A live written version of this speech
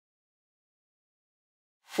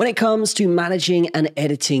When it comes to managing and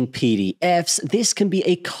editing PDFs, this can be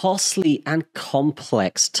a costly and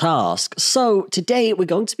complex task. So today we're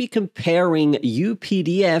going to be comparing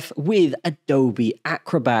UPDF with Adobe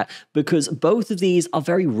Acrobat because both of these are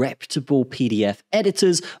very reputable PDF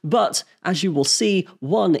editors, but as you will see,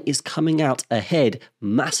 one is coming out ahead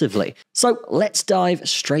massively. So let's dive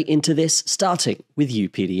straight into this, starting with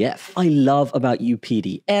UPDF. I love about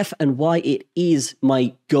UPDF and why it is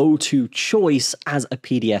my go-to choice as a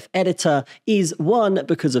PDF editor is one,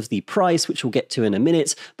 because of the price, which we'll get to in a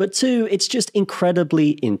minute, but two, it's just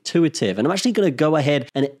incredibly intuitive. And I'm actually going to go ahead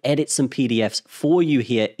and edit some PDFs for you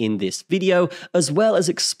here in this video, as well as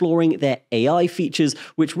exploring their AI features,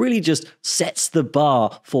 which really just sets the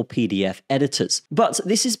bar for PDF editors. But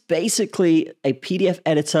this is basically a PDF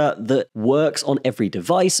editor that works on every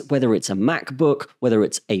device, whether it's a MacBook, whether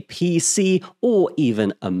it's a PC, or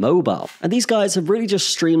even a mobile. And these guys have really just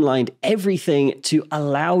streamlined everything to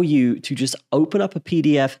allow you to just open up a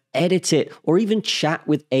PDF, edit it, or even chat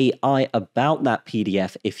with AI about that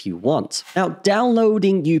PDF if you want. Now,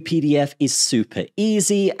 downloading UPDF is super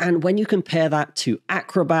easy, and when you compare that to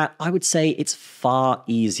Acrobat, I would say it's far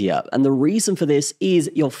easier. And the reason for this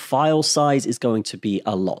is your file size is going to be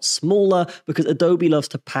a lot smaller because Adobe loves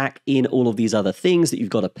to pack in all of these other things that you've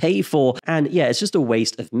got to pay for. And yeah, it's just a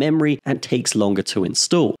waste of memory and takes longer to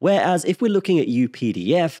install. Whereas if we're looking at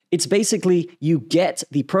UPDF, it's basically you get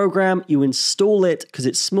the program, you install it because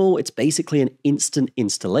it's small, it's basically an instant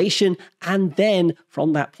installation, and then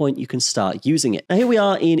from that point you can start using it. Now here we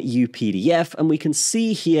are in UPDF and we can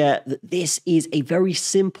see here that this is a very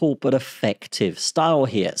simple but effective style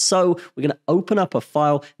here. So we're going to open up a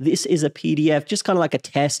file. This is a PDF, just kind of like a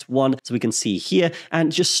test one, so we can see here,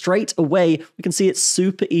 and just straight away we can see it's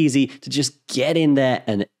super easy to just get in there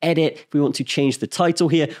and edit. If we want to change the title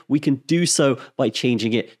here, we can do so by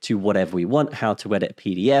changing it to whatever we want, how to edit a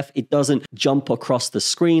PDF. It doesn't jump across the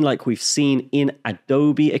screen like we've seen in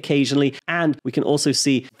Adobe occasionally, and we can also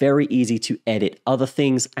see very easy to edit other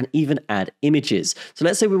things and even add images. So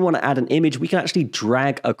let's say we want to add an image, we can actually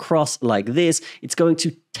drag across like this. It's going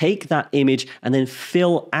to take that image and then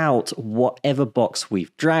fill out whatever box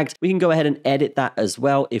we've dragged. We can go ahead and edit that as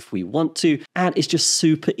well if we want to, and it's just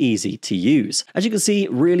super easy to use. As you can see,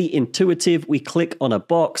 really intuitive. We click on a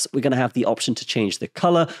box, we're going to have the option to change the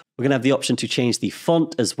color. We're going to have the option to change the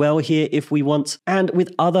font as well here if we want. And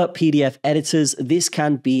with other PDF editors, this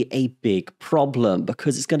can be a big problem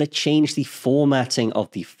because it's going to change the formatting of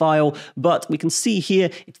the file. But we can see here,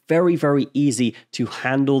 it's very, very easy to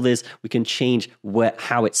handle this. We can change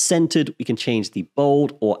how it's centered. We can change the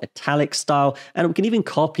bold or italic style, and we can even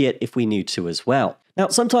copy it if we need to as well. Now,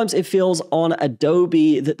 sometimes it feels on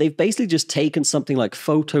Adobe that they've basically just taken something like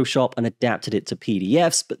Photoshop and adapted it to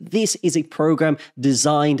PDFs, but this is a program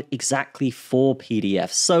designed exactly for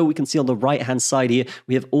PDFs. So we can see on the right-hand side here,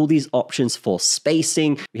 we have all these options for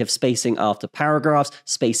spacing. We have spacing after paragraphs,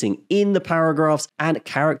 spacing in the paragraphs, and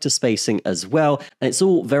character spacing as well. And it's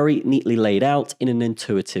all very neatly laid out in an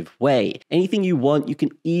intuitive way. Anything you want, you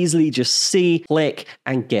can easily just see, click,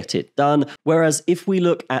 and get it done. Whereas if we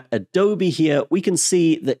look at Adobe here, we can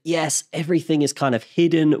see that yes, everything is kind of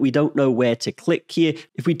hidden. We don't know where to click here.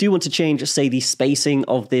 If we do want to change, say, the spacing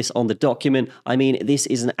of this on the document, I mean, this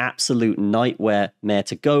is an absolute nightmare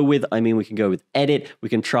to go with. I mean, we can go with edit. We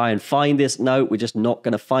can try and find this. No, we're just not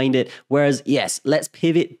going to find it. Whereas, yes, let's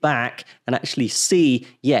pivot back and actually see,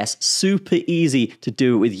 yes, super easy to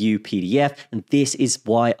do it with UPDF. And this is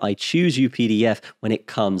why I choose UPDF when it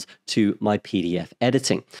comes to my PDF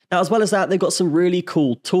editing. Now, as well as that, they've got some really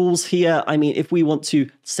cool tools here. I mean, if we want to,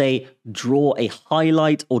 say, draw a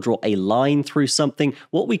highlight or draw a line through something,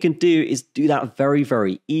 what we can do is do that very,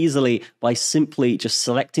 very easily by simply just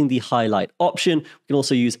selecting the highlight option. We can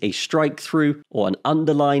also use a strike through or an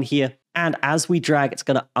underline here. And as we drag, it's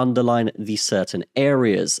going to underline the certain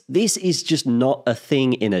areas. This is just not a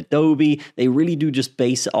thing in Adobe. They really do just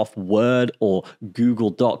base it off Word or Google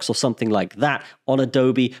Docs or something like that on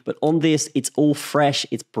Adobe. But on this, it's all fresh.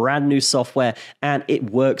 It's brand new software and it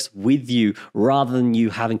works with you rather than you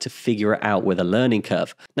having to figure it out with a learning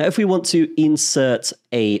curve. Now, if we want to insert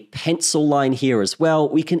a pencil line here as well,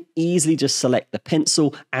 we can easily just select the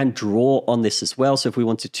pencil and draw on this as well. So if we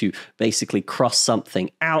wanted to basically cross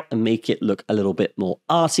something out and make it look a little bit more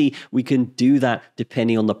arty, we can do that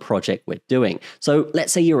depending on the project we're doing. So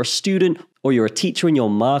let's say you're a student or you're a teacher and you're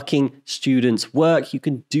marking students' work, you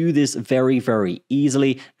can do this very, very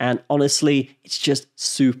easily. And honestly, it's just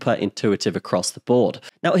super intuitive across the board.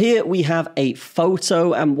 Now here we have a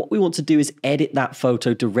photo, and what we want to do is edit that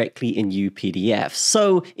photo directly in UPDF.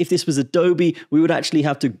 So if this was Adobe, we would actually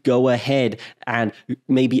have to go ahead and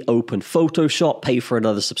maybe open Photoshop, pay for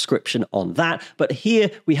another subscription on that. But here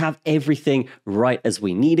we have everything right as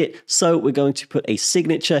we need it. So we're going to put a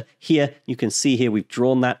signature here. You can see here we've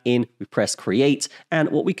drawn that in, we press create, and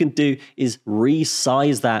what we can do is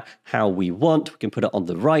resize that how we want. We can put it on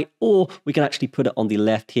the right, or we can actually put it on the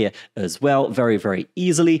left here as well, very, very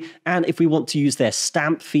easily. And if we want to use their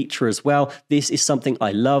stamp feature as well, this is something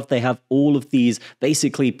I love. They have all of these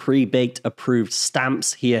basically pre-baked approved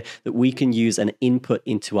stamps here that we can use and input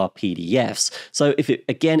into our PDFs. So if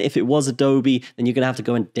it was Adobe, then you're going to have to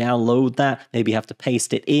go and download that, maybe have to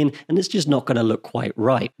paste it in, and it's just not going to look quite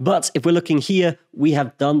right. But if we're looking here, we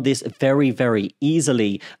have done this very, very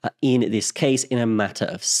easily in this case in a matter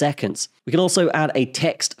of seconds. We can also add a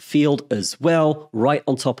text field as well right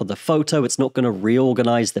on top of the photo. It's not going to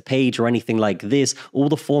reorganize the page or anything like this. All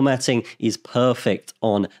the formatting is perfect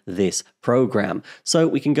on this program. So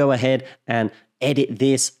we can go ahead and edit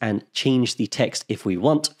this and change the text if we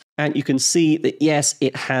want. And you can see that, yes,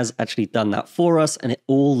 it has actually done that for us, and it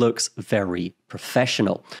all looks very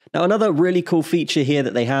professional. Now, another really cool feature here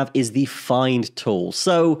that they have is the find tool.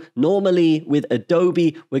 So normally with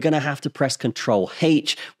Adobe, we're going to have to press Control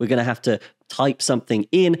H. We're going to have to type something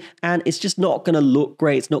in, and it's just not going to look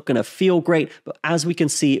great. It's not going to feel great. But as we can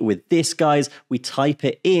see with this, guys, we type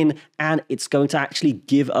it in and it's going to actually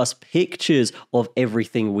give us pictures of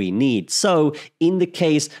everything we need. So in the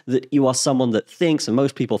case that you are someone that thinks, and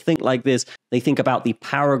most people think like this, they think about the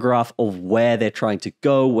paragraph of where they're trying to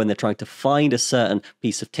go when they're trying to find a certain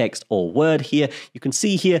piece of text or word here. You can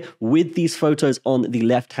see here with these photos on the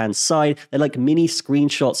left-hand side, they're like mini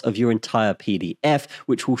screenshots of your entire PDF,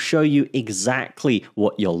 which will show you exactly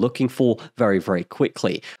what you're looking for very, very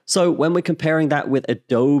quickly. So when we're comparing that with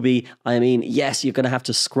Adobe, I mean, yes, you're going to have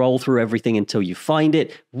to scroll through everything until you find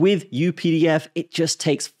it. With UPDF, it just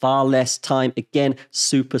takes far less time. Again,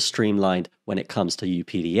 super streamlined when it comes to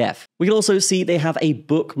UPDF. We can also see they have a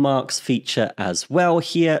bookmarks feature as well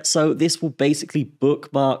here. So this will basically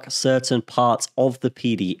bookmark certain parts of the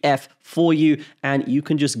PDF for you, and you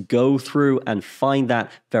can just go through and find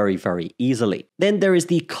that very, very easily. Then there is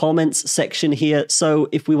the comments section here. So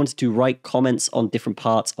if we wanted to write comments on different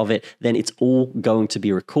parts of it, then it's all going to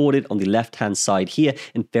be recorded on the left-hand side here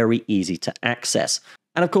and very easy to access.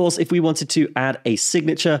 And of course, if we wanted to add a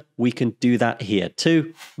signature, we can do that here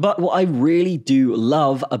too. But what I really do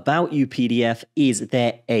love about UPDF is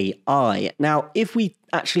their AI. Now, if we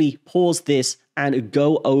actually pause this and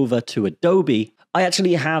go over to Adobe, I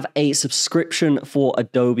actually have a subscription for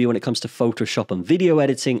Adobe when it comes to Photoshop and video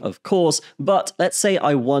editing, of course, but let's say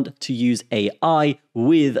I want to use AI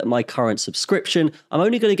with my current subscription. I'm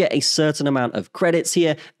only going to get a certain amount of credits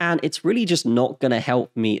here, and it's really just not going to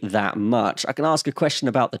help me that much. I can ask a question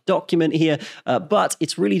about the document here, but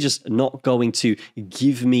it's really just not going to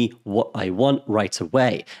give me what I want right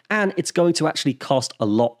away. And it's going to actually cost a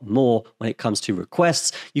lot more when it comes to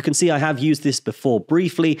requests. You can see I have used this before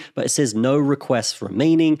briefly, but it says no requests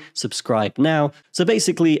remaining, subscribe now. So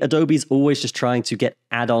basically, Adobe's always just trying to get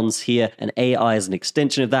add-ons here, and AI is an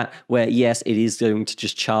extension of that, where yes, it is going to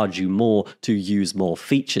just charge you more to use more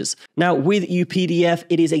features. Now with UPDF,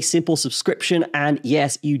 it is a simple subscription, and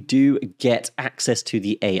yes, you do get access to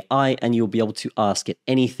the AI and you'll be able to ask it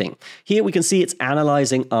anything. Here we can see it's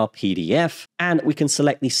analyzing our PDF, and we can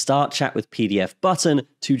select the Start Chat with PDF button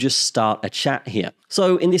to just start a chat here.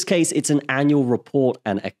 So in this case, it's an annual report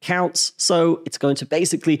and accounts. So it's going to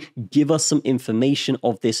basically give us some information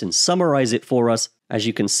of this and summarize it for us. As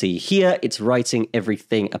you can see here, it's writing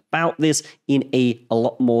everything about this in a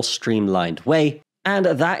lot more streamlined way. And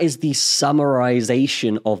that is the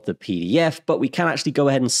summarization of the PDF, but we can actually go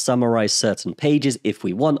ahead and summarize certain pages if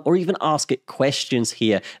we want, or even ask it questions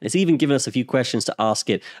here. And it's even given us a few questions to ask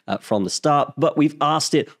it from the start, but we've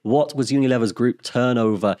asked it, what was Unilever's group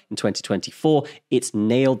turnover in 2024? It's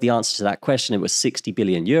nailed the answer to that question. It was 60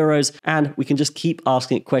 billion euros. And we can just keep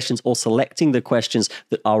asking it questions or selecting the questions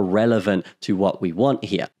that are relevant to what we want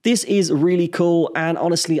here. This is really cool. And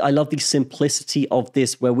honestly, I love the simplicity of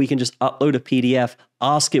this, where we can just upload a PDF,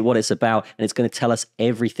 ask it what it's about, and it's going to tell us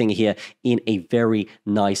everything here in a very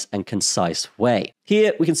nice and concise way.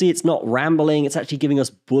 Here we can see it's not rambling, it's actually giving us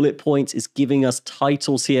bullet points, it's giving us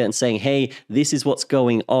titles here and saying, hey, this is what's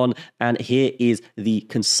going on, and here is the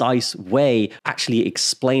concise way, actually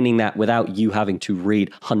explaining that without you having to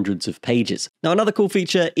read hundreds of pages. Now, another cool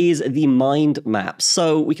feature is the mind map.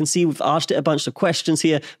 So we can see we've asked it a bunch of questions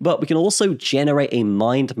here, but we can also generate a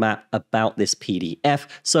mind map about this PDF.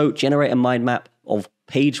 So generate a mind map of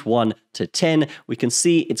page 1 to 10. We can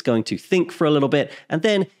see it's going to think for a little bit, and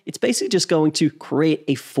then it's basically just going to create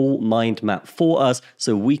a full mind map for us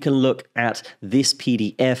so we can look at this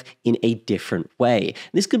PDF in a different way.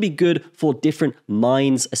 This could be good for different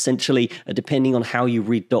minds, essentially, depending on how you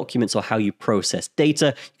read documents or how you process data.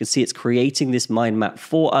 You can see it's creating this mind map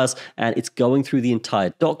for us, and it's going through the entire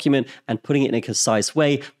document and putting it in a concise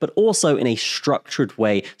way, but also in a structured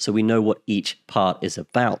way so we know what each part is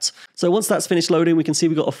about. So once that's finished loading, we can see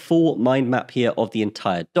we've got a full mind map here of the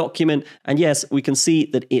entire document. And yes, we can see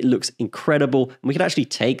that it looks incredible. And we can actually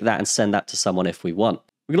take that and send that to someone if we want.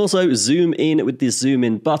 We can also zoom in with the zoom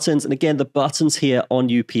in buttons. And again, the buttons here on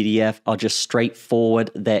UPDF are just straightforward.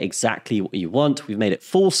 They're exactly what you want. We've made it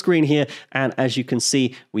full screen here. And as you can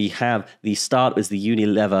see, we have the start as the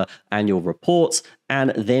Unilever annual reports.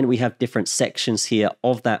 And then we have different sections here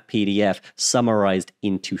of that PDF summarized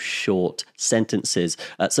into short sentences.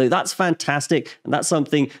 So that's fantastic. And that's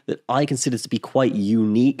something that I consider to be quite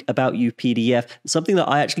unique about UPDF, something that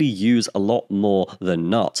I actually use a lot more than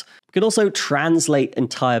not. We can also translate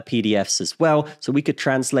entire PDFs as well. So we could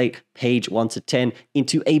translate page 1 to 10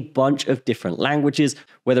 into a bunch of different languages,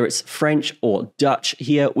 whether it's French or Dutch.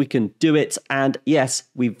 Here we can do it. And yes,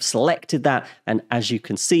 we've selected that. And as you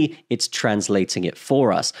can see, it's translating it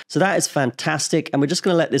for us. So that is fantastic. And we're just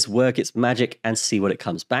going to let this work its magic and see what it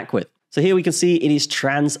comes back with. So here we can see it is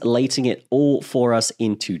translating it all for us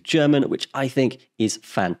into German, which I think is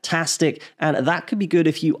fantastic. And that could be good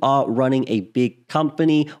if you are running a big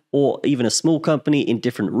company or even a small company in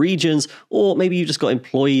different regions, or maybe you just got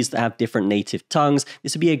employees that have different native tongues.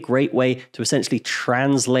 This would be a great way to essentially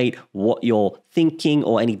translate what you're thinking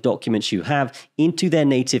or any documents you have into their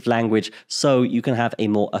native language so you can have a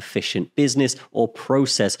more efficient business or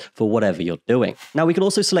process for whatever you're doing. Now we can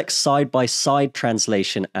also select side-by-side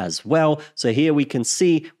translation as well. So here we can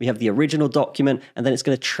see we have the original document and then it's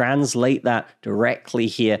going to translate that directly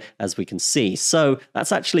here as we can see. So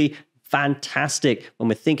that's actually fantastic when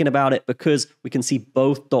we're thinking about it because we can see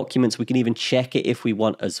both documents. We can even check it if we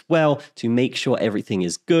want as well to make sure everything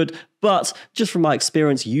is good. But just from my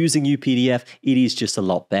experience using UPDF, it is just a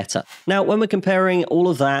lot better. Now, when we're comparing all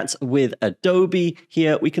of that with Adobe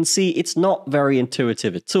here, we can see it's not very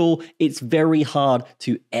intuitive at all. It's very hard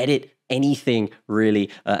to edit anything really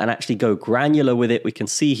and actually go granular with it. We can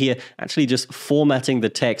see here actually just formatting the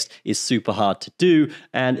text is super hard to do,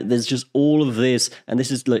 and there's just all of this, and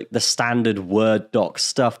this is like the standard Word doc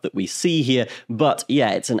stuff that we see here. But yeah,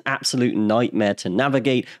 it's an absolute nightmare to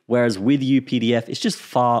navigate, whereas with UPDF it's just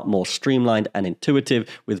far more streamlined and intuitive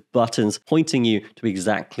with buttons pointing you to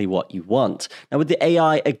exactly what you want. Now with the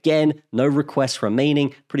AI, again, no requests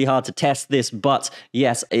remaining, pretty hard to test this, but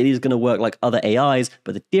yes, it is going to work like other AIs,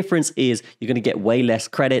 but the difference is you're going to get way less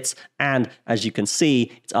credits, and as you can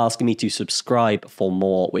see, it's asking me to subscribe for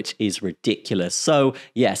more, which is ridiculous. So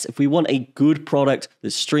yes, if we want a good product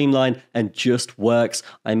that's streamlined and just works,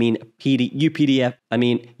 I mean UPDF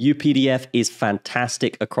is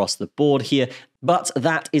fantastic across the board here. But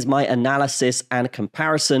that is my analysis and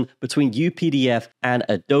comparison between UPDF and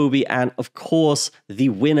Adobe. And of course, the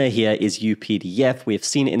winner here is UPDF. We have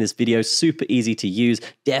seen it in this video, super easy to use.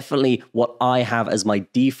 Definitely what I have as my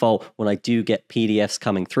default when I do get PDFs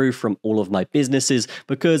coming through from all of my businesses,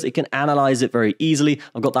 because it can analyze it very easily.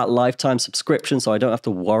 I've got that lifetime subscription, so I don't have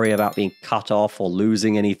to worry about being cut off or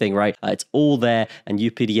losing anything, right? It's all there, and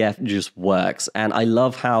UPDF just works. And I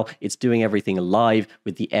love how it's doing everything live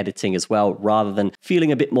with the editing as well, rather than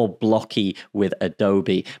feeling a bit more blocky with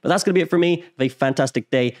Adobe. But that's going to be it for me. Have a fantastic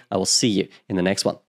day. I will see you in the next one.